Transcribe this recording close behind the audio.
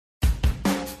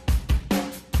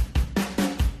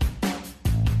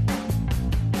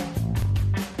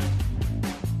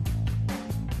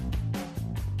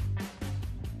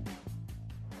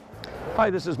Hi,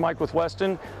 this is Mike with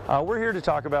Westin. We're here to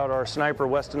talk about our Snyper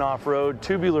Westin off-road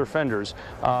tubular fenders.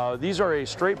 These are a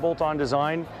straight bolt-on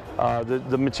design.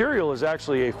 The material is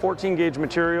actually a 14 gauge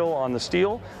material on the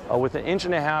steel with an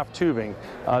 1.5 inch tubing.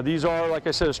 These are, like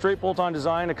I said, a straight bolt-on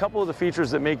design. A couple of the features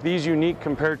that make these unique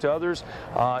compared to others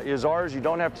is ours. You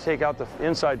don't have to take out the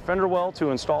inside fender well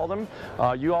to install them.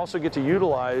 You also get to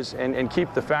utilize and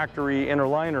keep the factory inner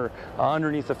liner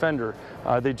underneath the fender.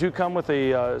 They do come with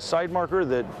a side marker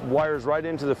that wires right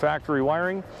into the factory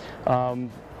wiring.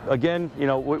 Again, you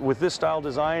know, with this style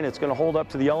design, it's going to hold up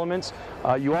to the elements.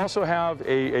 You also have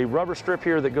a rubber strip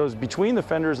here that goes between the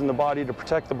fenders and the body to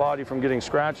protect the body from getting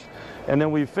scratched. And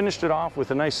then we've finished it off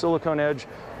with a nice silicone edge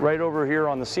right over here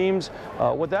on the seams.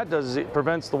 What that does is it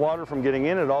prevents the water from getting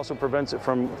in. It also prevents it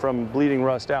from bleeding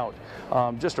rust out.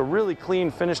 Just a really clean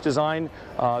finished design.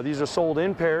 These are sold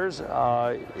in pairs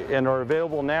and are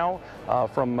available now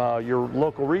from your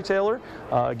local retailer.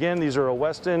 Again, these are a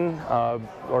Westin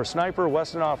or Snyper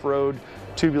Westin off-road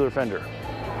tubular fender.